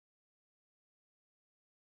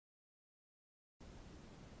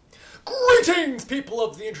Greetings, people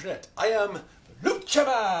of the internet. I am LUCHA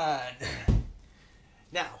Man.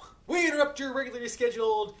 Now, we interrupt your regularly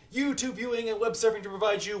scheduled YouTube viewing and web surfing to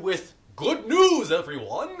provide you with good news,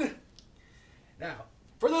 everyone. Now,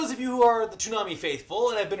 for those of you who are the Toonami faithful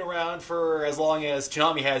and have been around for as long as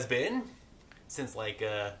Toonami has been, since like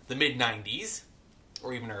the mid-90s,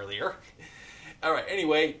 or even earlier. Alright,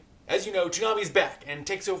 anyway, as you know, Toonami's back and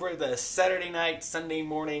takes over the Saturday night, Sunday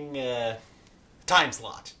morning time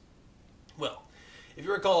slot. Well, if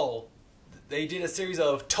you recall, they did a series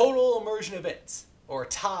of Total Immersion Events, or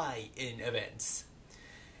tie-in events.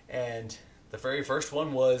 And the very first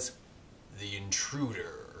one was the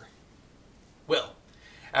Intruder. Well,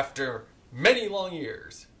 after many long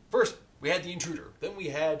years, first we had the Intruder, then we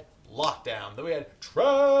had Lockdown, then we had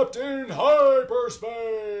Trapped in Hyperspace.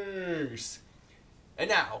 And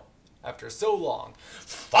now, after so long,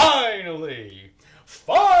 finally,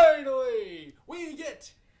 we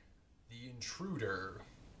get the Intruder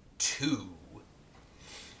 2.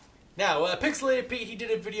 Now, Pixelated Pete, he did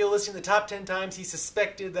a video listing the top 10 times he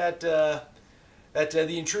suspected that the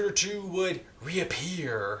Intruder 2 would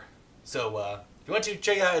reappear. So, if you want to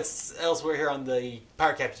check it out, it's elsewhere here on the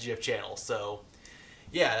Power Captain GF channel. So,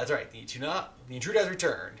 yeah, that's right. The Intruder has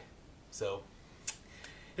returned. So,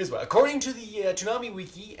 here's what. According to the Toonami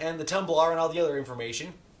Wiki and the Tumblr and all the other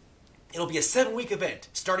information, it'll be a 7-week event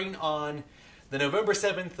starting on the November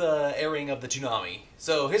 7th airing of the Toonami.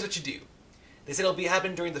 So, here's what you do. They said it'll be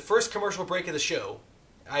happening during the first commercial break of the show.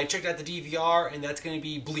 I checked out the DVR, and that's going to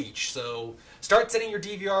be Bleach. So, start setting your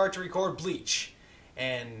DVR to record Bleach.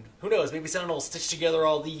 And who knows, maybe someone will stitch together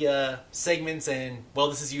all the segments and, well,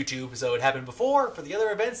 this is YouTube, so it happened before for the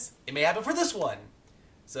other events. It may happen for this one.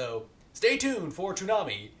 So, stay tuned for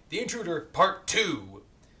Toonami, The Intruder Part 2.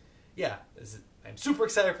 Yeah, I'm super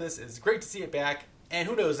excited for this. It's great to see it back. And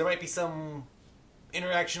who knows, there might be some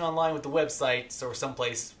interaction online with the websites or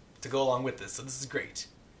someplace to go along with this, so this is great.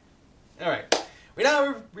 Alright, we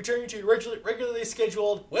now return to regularly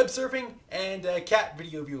scheduled web surfing and cat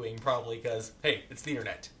video viewing, probably, because, hey, it's the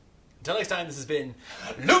internet. Until next time, this has been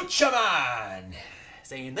LUCHA MAN,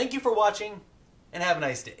 saying thank you for watching, and have a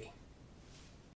nice day.